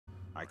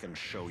I can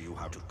show you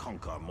how to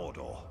conquer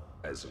Mordor.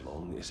 As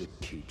long as it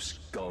keeps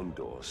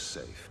Gondor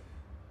safe.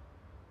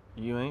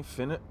 You ain't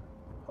finna.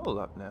 Hold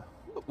up now.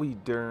 What we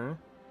doing?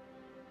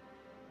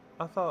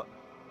 I thought,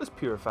 let's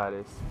purify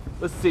this.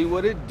 Let's see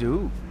what it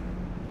do.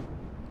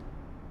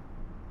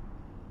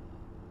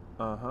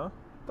 Uh-huh.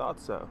 Thought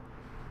so.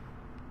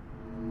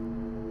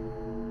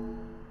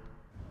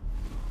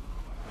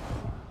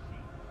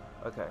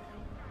 Okay.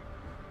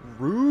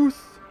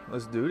 Ruth.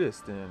 Let's do this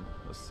then.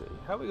 Let's see.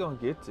 How we gonna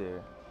get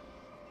there?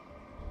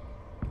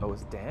 Oh,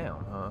 it's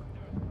down, huh?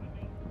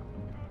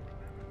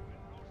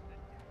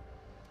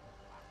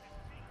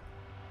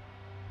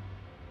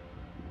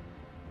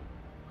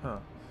 Huh.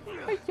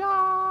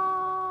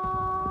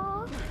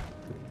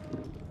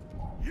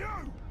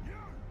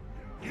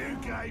 You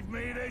gave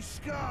me this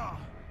scar.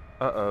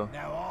 Uh-oh.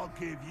 Now I'll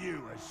give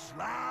you a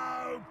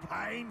slow,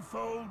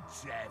 painful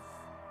death.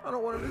 I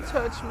don't want him to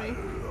touch me.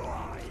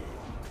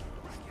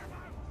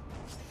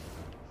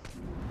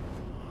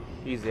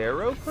 He's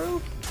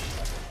arrow-proof?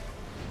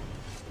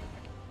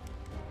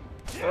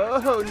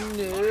 Oh,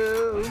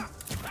 no.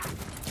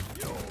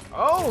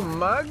 Oh,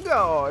 my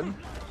God.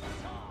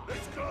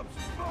 This club's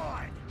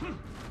mine.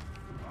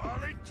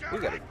 We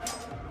got it.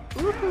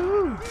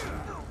 Woohoo!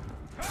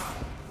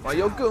 Why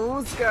your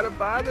goons gotta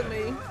bother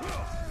me?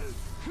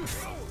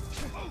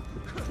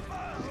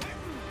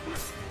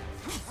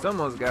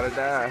 Someone's gotta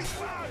die.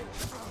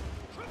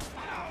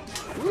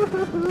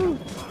 Woohoo!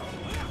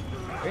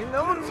 Ain't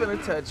no one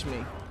finna touch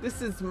me.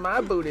 This is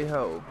my booty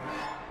hole.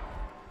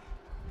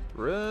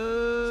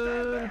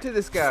 Run to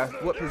this guy.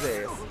 Whoop his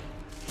ass.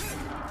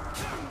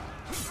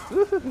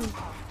 Woohoo!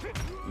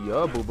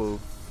 Yeah, boo boo.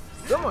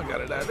 Someone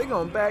gotta die. They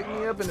gonna back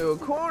me up into a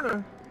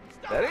corner.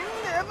 That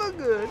ain't never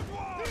good.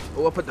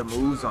 Oh, I put the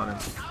moves on him.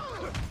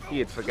 He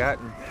had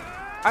forgotten.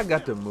 I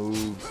got the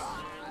moves.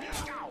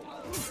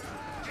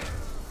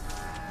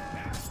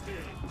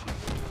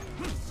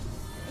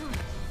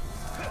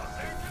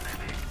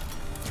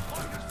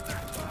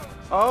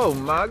 Oh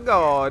my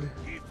God.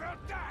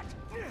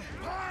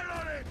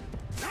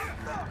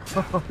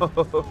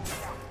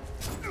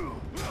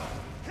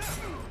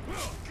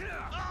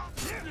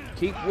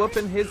 Keep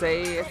whooping his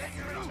ass.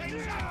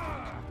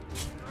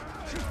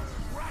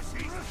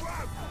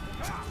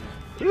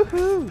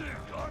 Woohoo!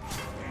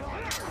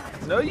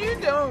 No, you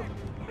don't.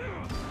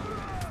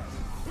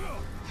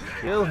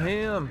 Kill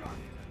him.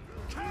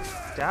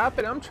 Stop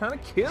it. I'm trying to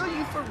kill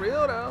you for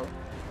real, though.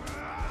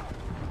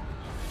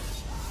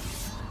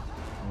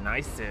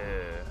 Nice.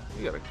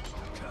 You gotta.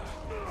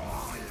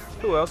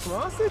 Who else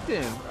wants it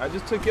then? I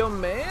just took your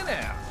man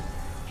out.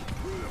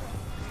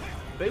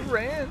 They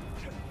ran.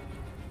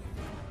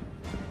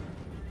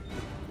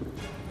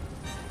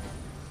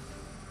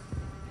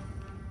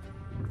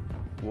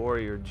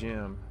 Warrior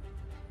gem.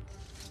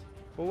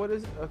 Well, what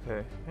is it?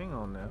 Okay, hang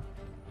on now.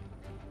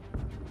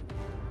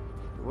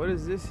 What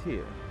is this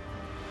here?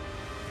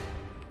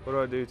 What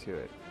do I do to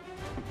it?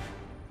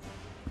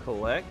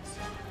 Collect?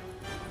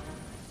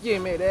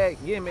 Give me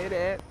that, give me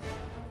that.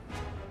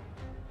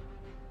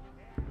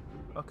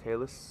 Okay,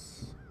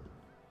 let's...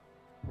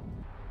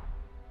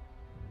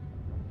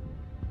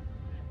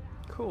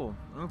 Cool,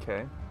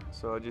 okay.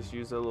 So I just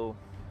used a little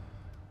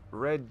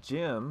red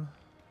gem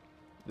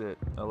that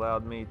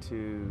allowed me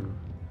to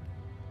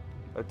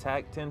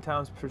attack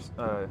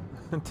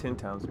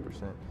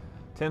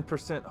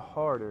 10%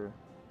 harder.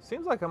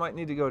 Seems like I might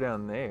need to go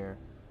down there.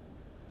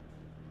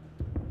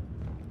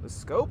 Let's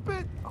scope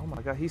it. Oh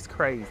my God, he's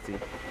crazy.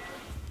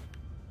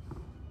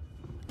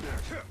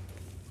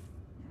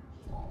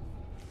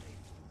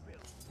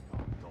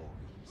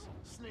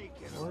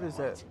 What is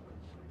that?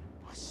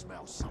 I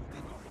smell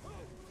something.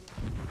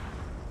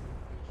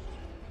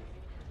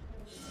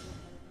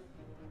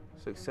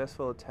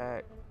 Successful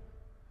attack.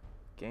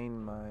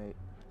 Gain might.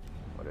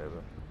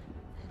 Whatever.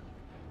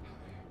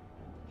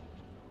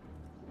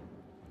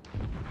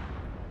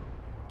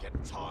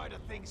 Getting tired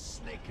of things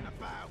sneaking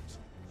about.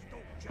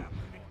 Stop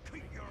jumping and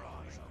keep your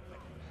eyes open.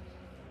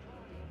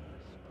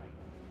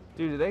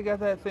 Dude, they got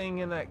that thing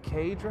in that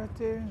cage right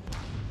there?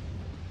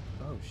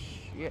 Oh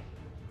shit.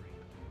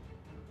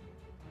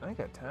 I ain't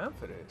got time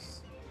for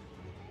this.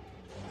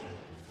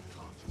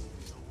 Can't just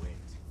feel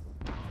it.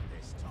 Not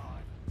this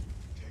time.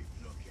 Keep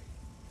looking.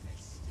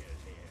 It's still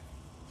here.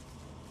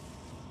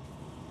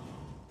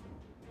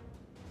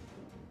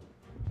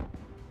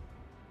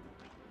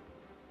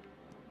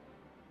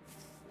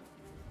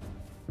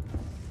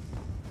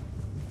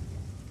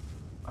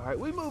 Alright,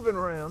 we moving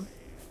around.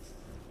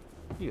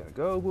 You gotta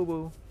go, boo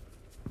boo.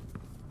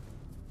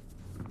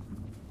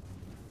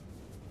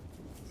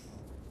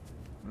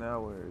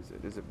 Now where is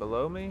it? Is it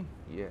below me?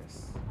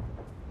 Yes.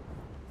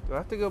 Do I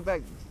have to go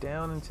back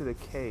down into the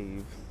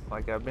cave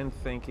like I've been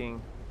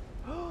thinking?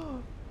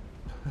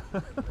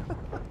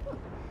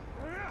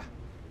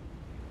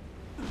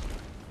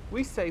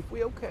 We safe,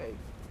 we okay.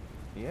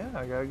 Yeah,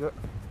 I gotta go.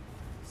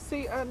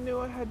 See, I knew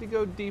I had to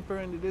go deeper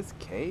into this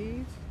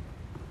cave.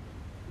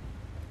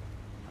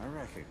 I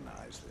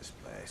recognize this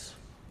place.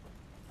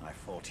 I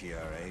fought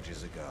here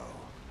ages ago.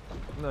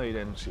 No, you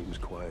didn't. Seems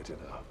quiet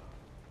enough.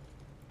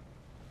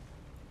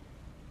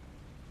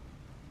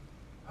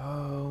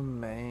 Oh,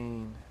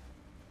 man.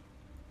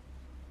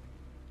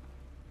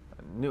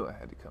 I knew I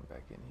had to come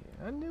back in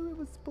here. I knew it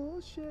was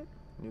bullshit.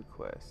 New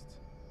quest.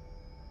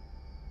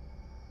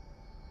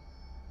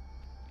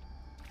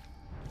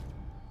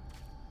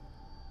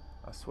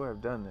 I swear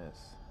I've done this.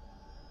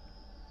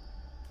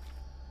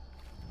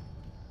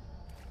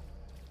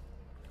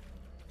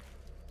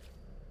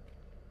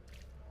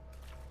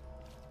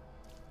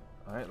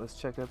 Alright, let's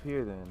check up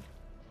here then.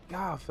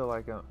 God, I feel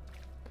like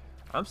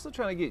I'm still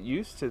trying to get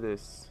used to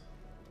this.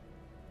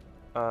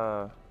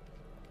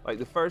 Like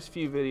the first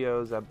few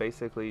videos, I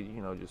basically,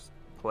 you know, just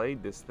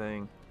played this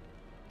thing.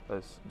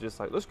 Just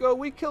like, let's go,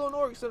 we killing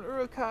orcs and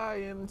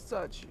urukai and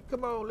such.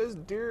 Come on, let's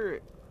do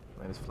it.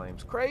 Man, this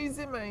flame's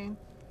crazy, man.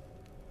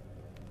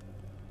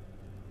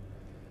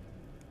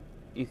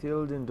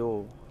 Ithil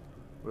Dindol.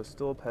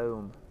 Restore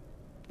poem.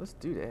 Let's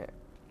do that.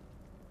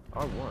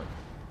 R1.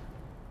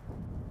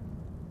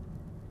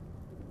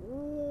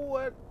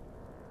 What?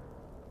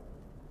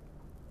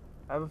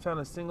 I haven't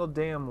found a single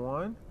damn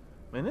one.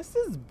 Man, this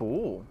is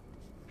bull.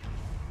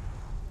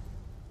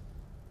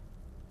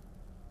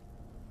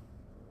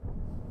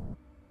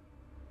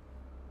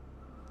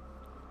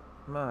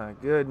 My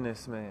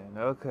goodness, man.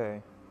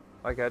 Okay.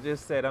 Like I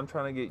just said, I'm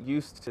trying to get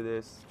used to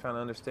this, trying to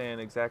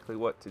understand exactly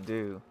what to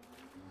do.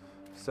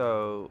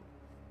 So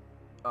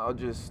I'll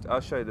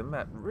show you the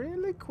map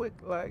really quick.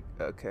 Like,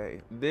 okay,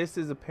 this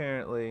is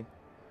apparently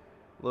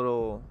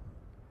little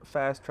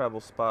fast travel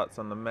spots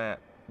on the map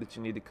that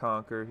you need to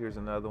conquer. Here's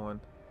another one.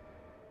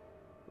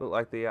 Look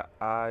like the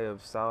Eye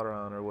of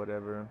Sauron or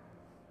whatever.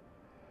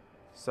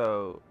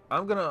 So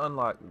I'm gonna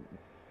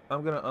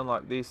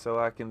unlock these so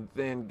I can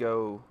then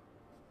go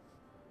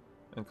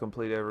and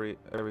complete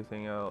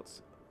everything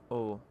else.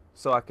 Oh,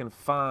 so I can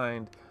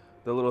find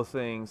the little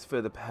things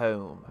for the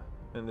poem,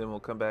 and then we'll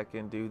come back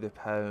and do the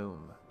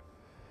poem.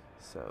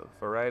 So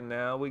for right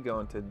now, we go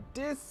into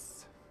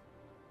this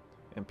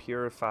and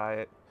purify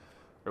it,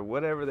 or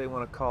whatever they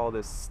want to call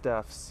this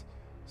stuffs.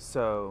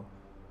 So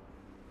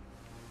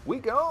we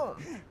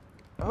gone.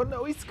 Oh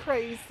no, he's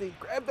crazy.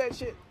 Grab that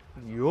shit.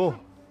 Yo,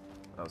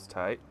 that was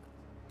tight.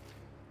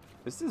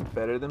 This is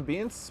better than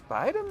being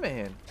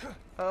Spider-Man.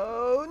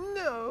 Oh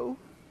no.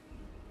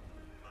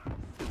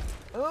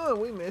 Oh,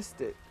 we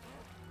missed it.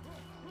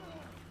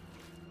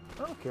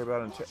 I don't care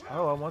about him.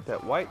 Oh, I want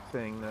that white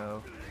thing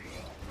though.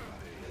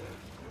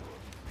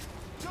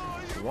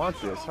 I want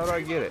this. How do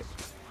I get it?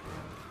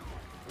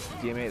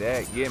 Give me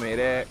that. Give me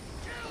that.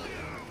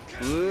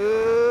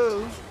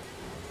 Woo.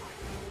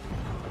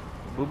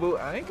 Boo boo,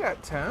 I ain't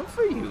got time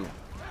for you.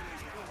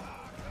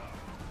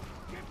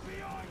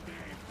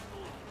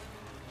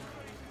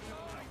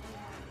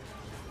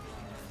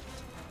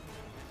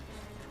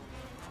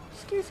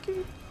 Ski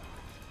ski.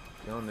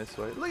 Going this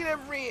way. Look at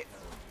that red.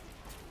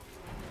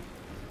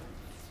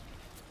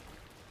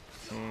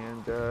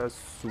 And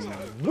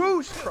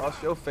swoosh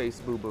across your face,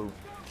 boo boo.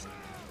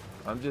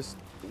 I'm just,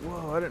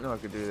 whoa, I didn't know I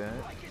could do that.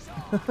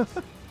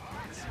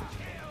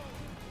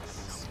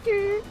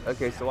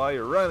 Okay, so while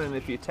you're running,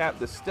 if you tap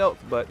the stealth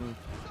button,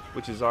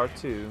 which is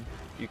R2,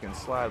 you can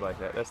slide like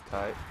that. That's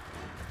tight.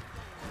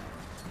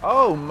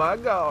 Oh my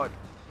god.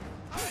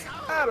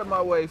 Out of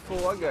my way,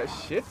 fool. I got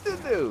shit to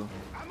do.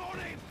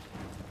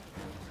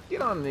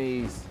 Get on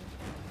these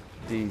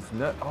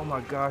nut. Oh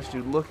my gosh,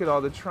 dude. Look at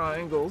all the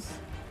triangles.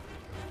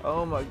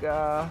 Oh my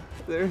god.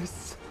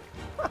 There's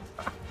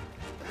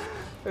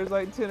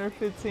like 10 or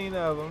 15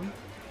 of them.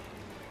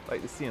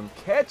 Like to see them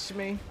catch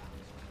me.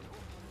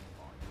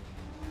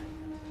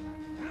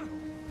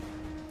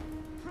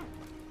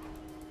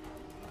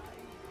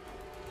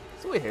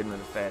 So we're heading to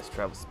the fast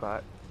travel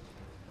spot.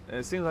 And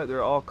it seems like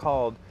they're all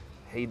called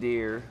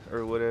Haedir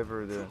or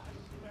whatever the...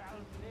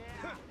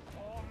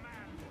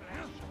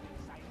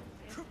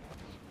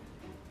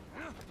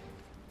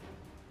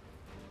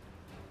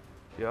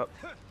 Yep.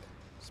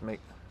 Just make...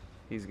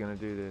 He's gonna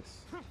do this.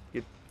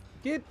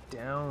 Get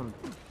down.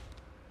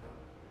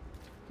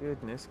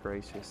 Goodness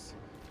gracious.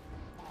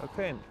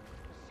 Okay.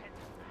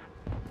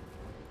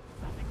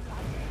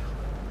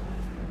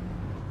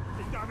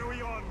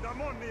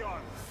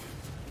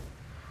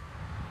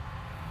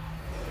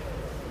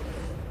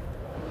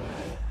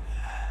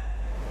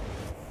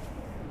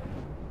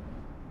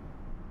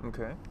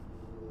 Okay.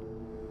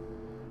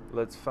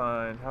 Let's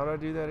find... How do I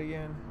do that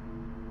again?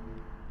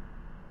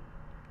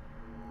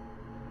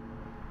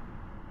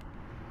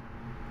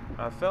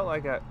 I felt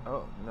like I...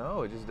 Oh,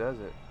 no, it just does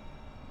it.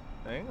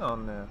 Hang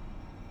on now.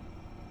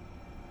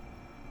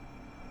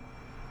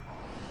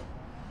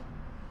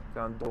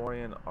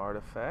 Gondorian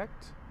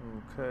artifact.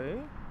 Okay.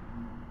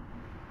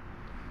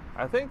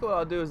 I think what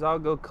I'll do is I'll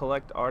go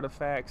collect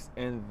artifacts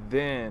and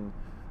then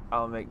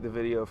I'll make the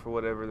video for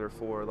whatever they're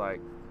for. Like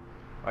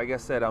I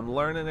said, I'm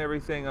learning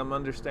everything. I'm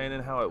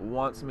understanding how it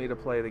wants me to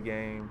play the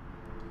game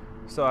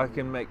so I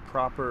can make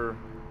proper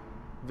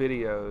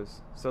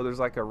videos. So there's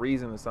like a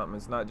reason to something.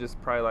 It's not just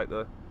probably like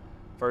the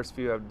first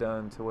few I've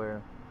done to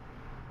where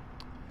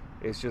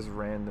it's just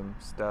random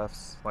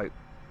stuffs. Like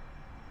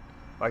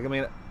I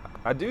mean,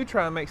 I do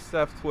try and make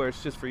stuff to where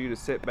it's just for you to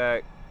sit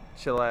back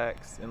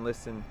chillax and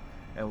listen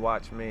and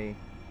watch me.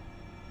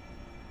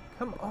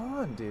 Come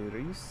on, dude. Are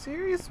you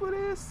serious with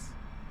this?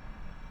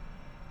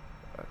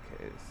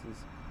 Okay, this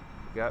is...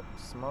 got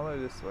smaller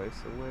this way,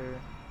 so where...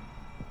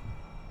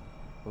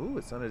 Ooh,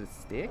 it's under the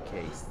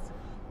staircase.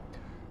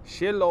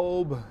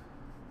 Shelob.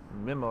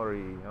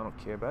 Memory. I don't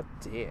care about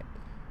that.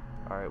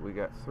 Alright, we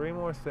got four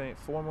more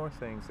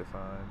things to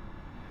find.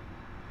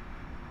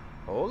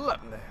 Hold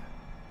up now.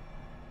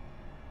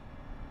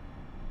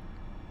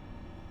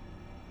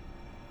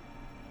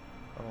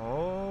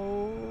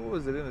 Oh,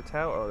 is it in the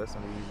tower? Oh, that's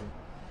not easy.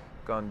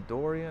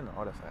 Gondorian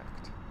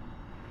artifact.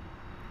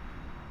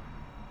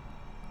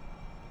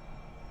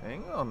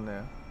 Hang on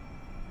now.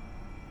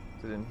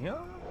 Is it in here?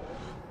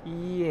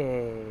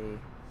 Yay.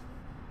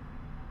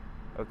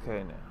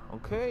 Okay now.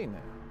 Okay now.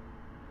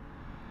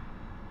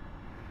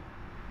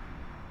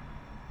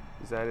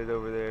 Is that it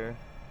over there?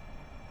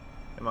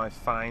 Am I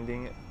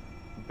finding it?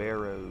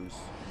 Barrows.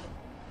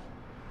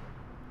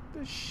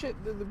 The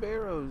shit did the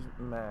barrows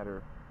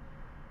matter?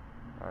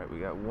 Alright, we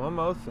got one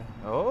more thing.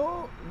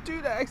 Oh,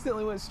 dude, I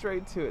accidentally went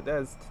straight to it.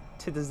 That's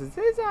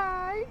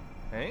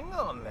hang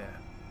on there.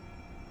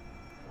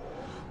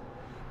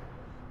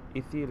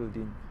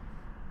 Ithil.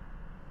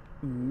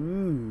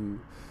 Ooh.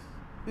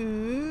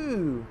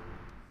 Ooh.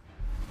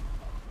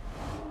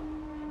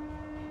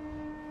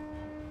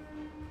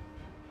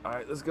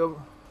 Alright, let's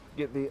go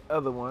get the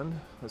other one.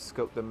 Let's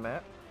scope the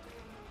map.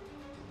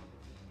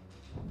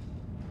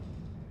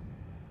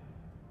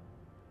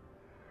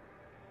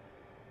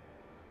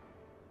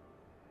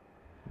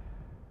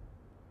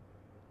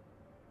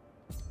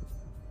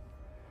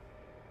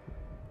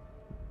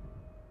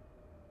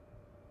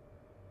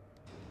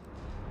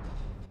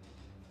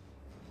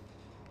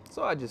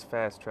 So I just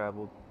fast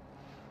traveled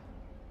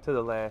to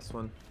the last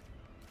one.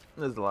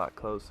 This is a lot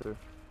closer.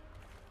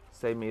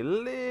 Save me a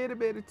little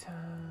bit of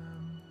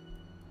time.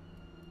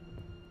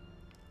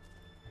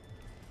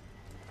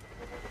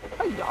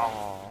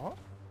 Hi-yah.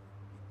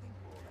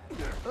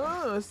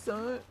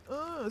 Son.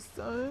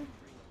 Son.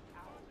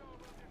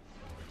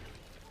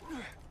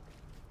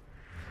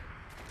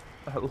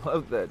 I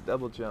love that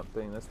double jump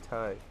thing. That's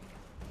tight.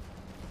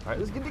 Alright,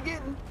 let's get to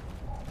getting.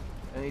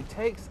 And he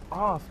takes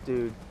off,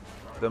 dude.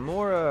 The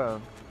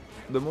more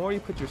you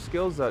put your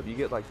skills up, you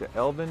get like the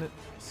elven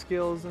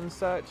skills and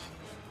such.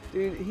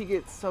 Dude, he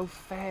gets so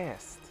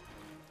fast.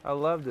 I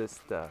love this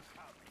stuff.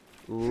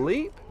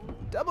 Leap,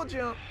 double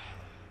jump.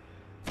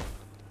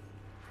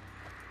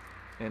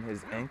 And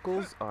his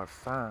ankles are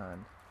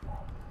fine.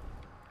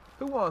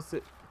 Who wants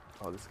it?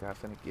 Oh, this guy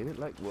finna get it?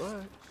 Like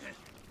what?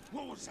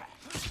 What was that?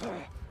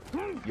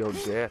 Yo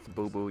death,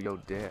 boo-boo, yo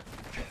death.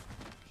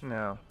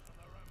 Now,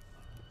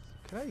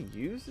 can I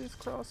use this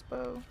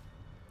crossbow?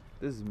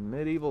 This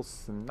medieval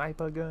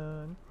sniper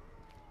gun?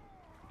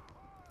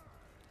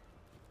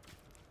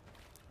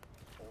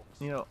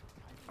 You know,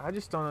 I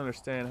just don't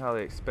understand how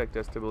they expect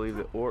us to believe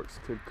that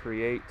orcs could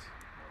create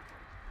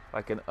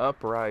like an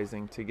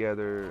uprising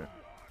together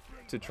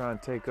to try and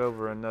take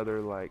over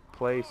another like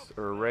place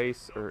or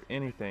race or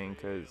anything,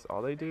 because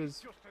all they do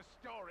is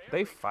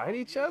they fight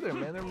each other,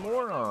 man. They're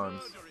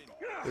morons.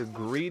 They're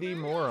greedy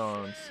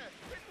morons.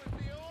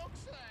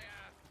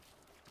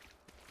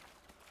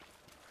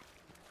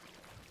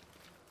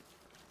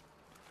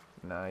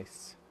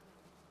 Nice.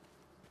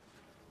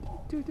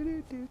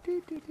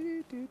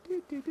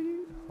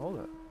 Hold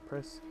up.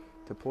 Press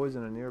to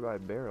poison a nearby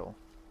barrel.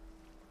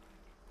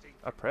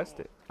 I pressed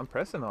it. I'm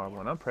pressing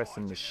R1. I'm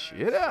pressing the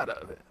shit out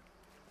of it.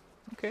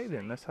 Okay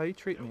then, that's how you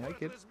treat me. I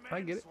get it.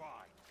 I get it.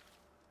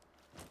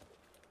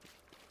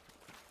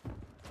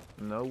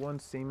 No one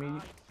see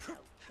me.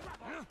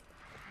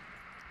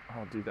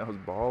 Oh dude, that was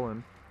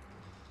balling.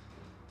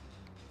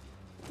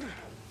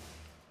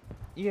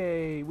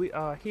 Yay, we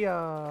are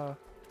here.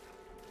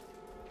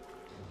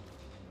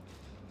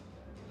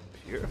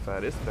 Purify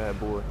this bad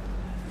boy.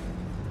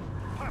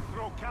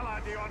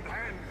 on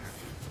hand.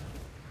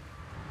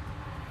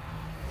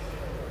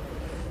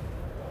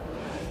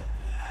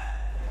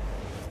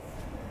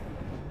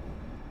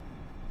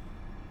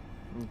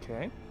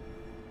 Okay.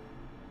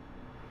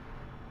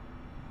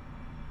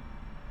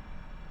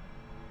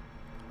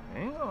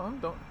 Hang on,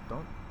 don't.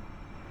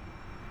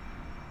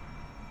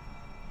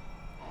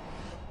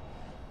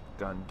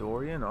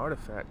 Gondorian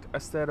artifact. I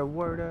said a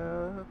word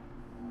up.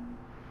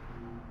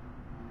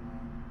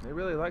 He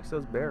really likes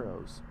those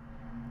barrows.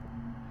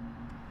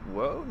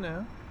 Whoa,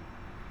 now.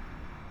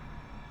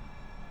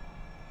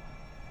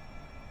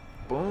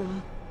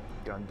 Boom.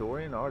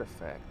 Gondorian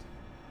artifact.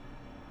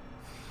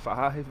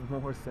 5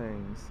 more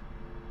things.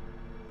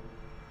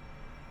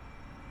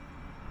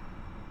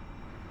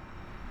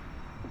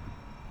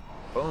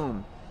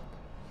 Boom.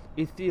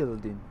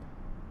 Ithil.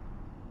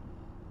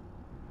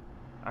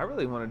 I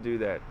really want to do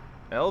that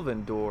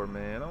elven door,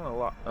 man. I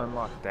want to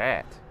unlock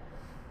that.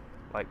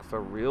 Like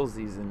for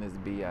realsies in this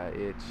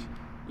bitch.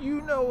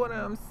 You know what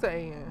I'm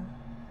saying.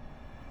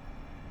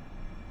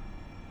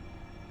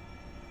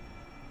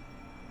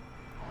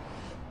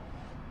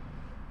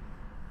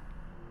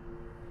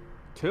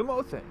 Two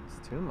more things.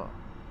 2 more.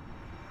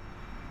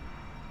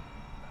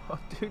 Oh,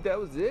 dude, that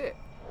was it.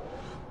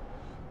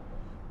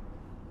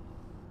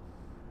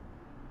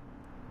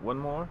 One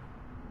more.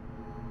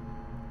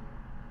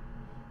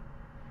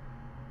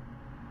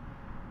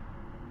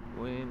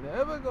 We ain't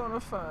never gonna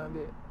find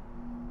it.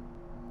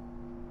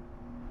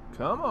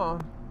 Come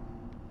on.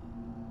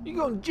 You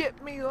gonna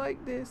jip me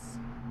like this?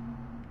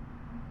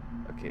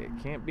 Okay, it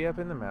can't be up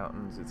in the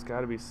mountains. It's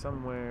gotta be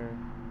somewhere.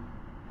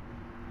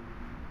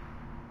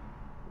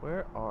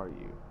 Where are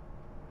you?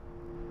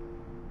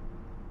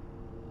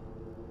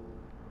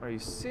 Are you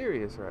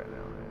serious right now,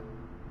 man?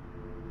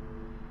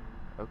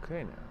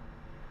 Okay, now.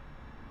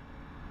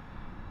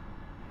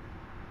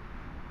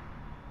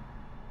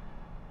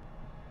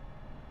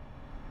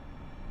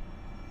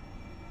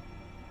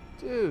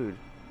 Dude.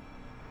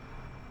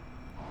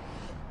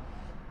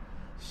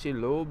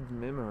 Shilob's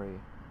memory.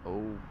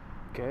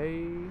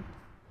 Okay.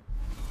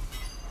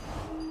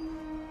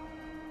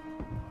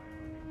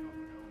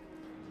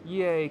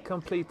 Yay,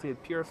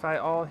 completed. Purify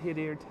all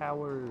Haedir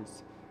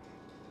towers.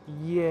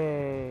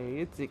 Yay,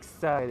 it's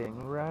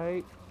exciting,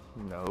 right?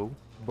 No,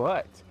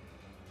 but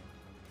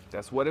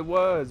that's what it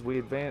was. We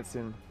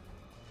advancing.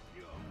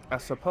 I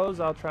suppose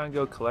I'll try and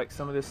go collect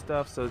some of this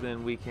stuff so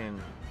then we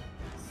can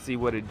see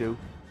what it do.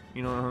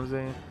 You know what I'm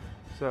saying?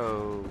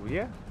 So,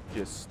 yeah,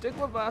 just stick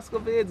with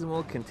VoscalVids and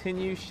we'll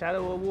continue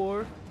Shadow of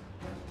War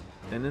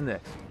in the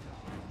next.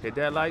 Hit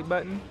that like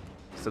button,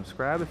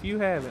 subscribe if you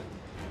haven't,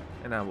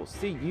 and I will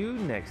see you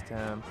next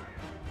time.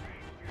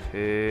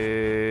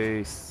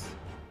 Peace.